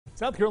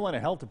South Carolina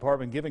Health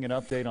Department giving an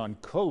update on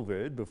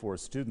COVID before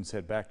students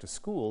head back to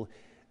school.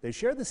 They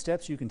share the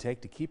steps you can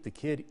take to keep the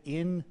kid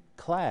in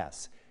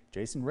class.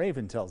 Jason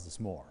Raven tells us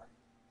more.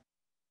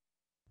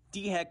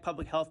 DHEC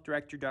Public Health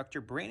Director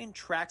Dr. Brandon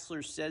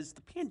Traxler says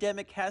the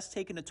pandemic has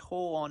taken a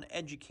toll on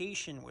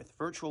education with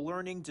virtual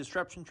learning,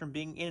 disruptions from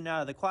being in and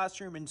out of the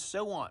classroom, and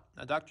so on.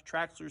 Now, Dr.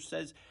 Traxler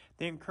says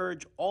they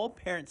encourage all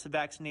parents to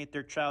vaccinate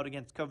their child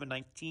against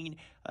COVID-19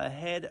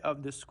 ahead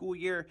of the school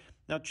year.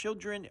 Now,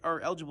 children are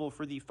eligible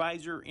for the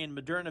Pfizer and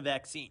Moderna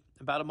vaccine.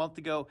 About a month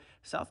ago,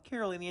 South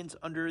Carolinians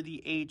under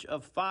the age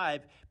of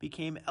 5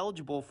 became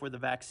eligible for the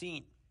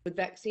vaccine. With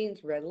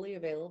vaccines readily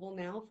available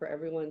now for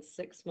everyone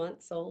 6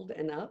 months old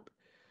and up,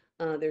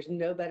 there's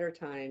no better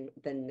time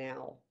than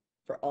now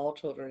for all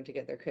children to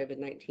get their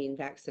COVID-19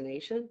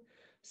 vaccination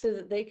so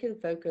that they can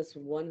focus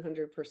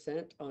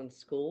 100% on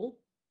school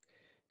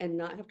and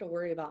not have to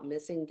worry about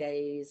missing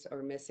days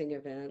or missing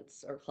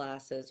events or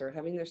classes or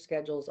having their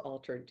schedules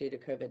altered due to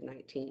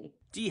COVID-19.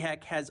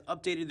 DHEC has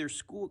updated their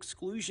school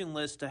exclusion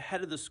list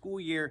ahead of the school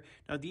year.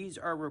 Now, these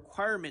are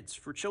requirements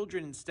for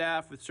children and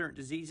staff with certain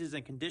diseases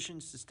and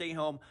conditions to stay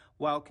home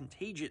while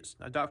contagious.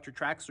 Now, Dr.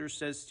 Traxler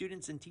says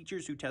students and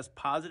teachers who test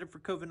positive for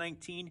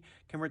COVID-19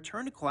 can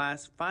return to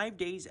class 5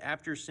 days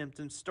after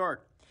symptoms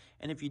start.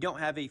 And if you don't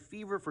have a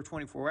fever for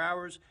 24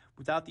 hours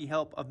without the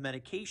help of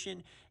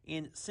medication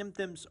and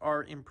symptoms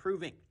are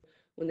improving.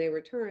 When they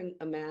return,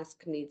 a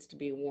mask needs to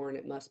be worn.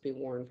 It must be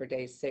worn for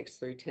days 6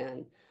 through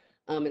 10.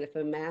 And if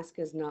a mask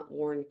is not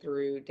worn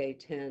through day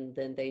 10,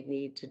 then they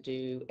need to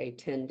do a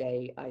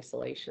 10-day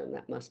isolation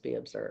that must be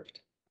observed.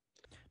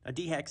 Now,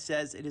 DHEC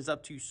says it is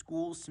up to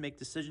schools to make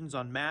decisions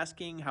on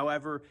masking.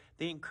 However,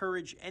 they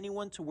encourage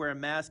anyone to wear a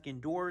mask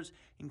indoors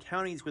in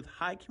counties with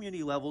high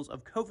community levels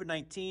of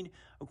COVID-19,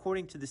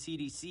 according to the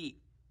CDC.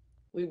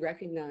 We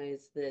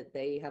recognize that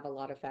they have a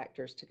lot of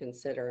factors to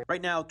consider.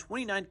 Right now,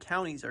 29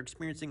 counties are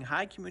experiencing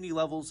high community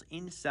levels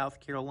in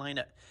South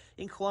Carolina.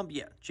 In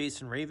Columbia,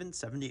 Jason Raven,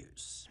 7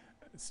 News.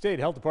 State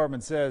Health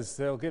Department says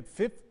they'll get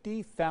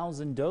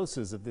 50,000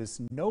 doses of this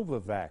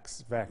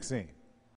Novavax vaccine.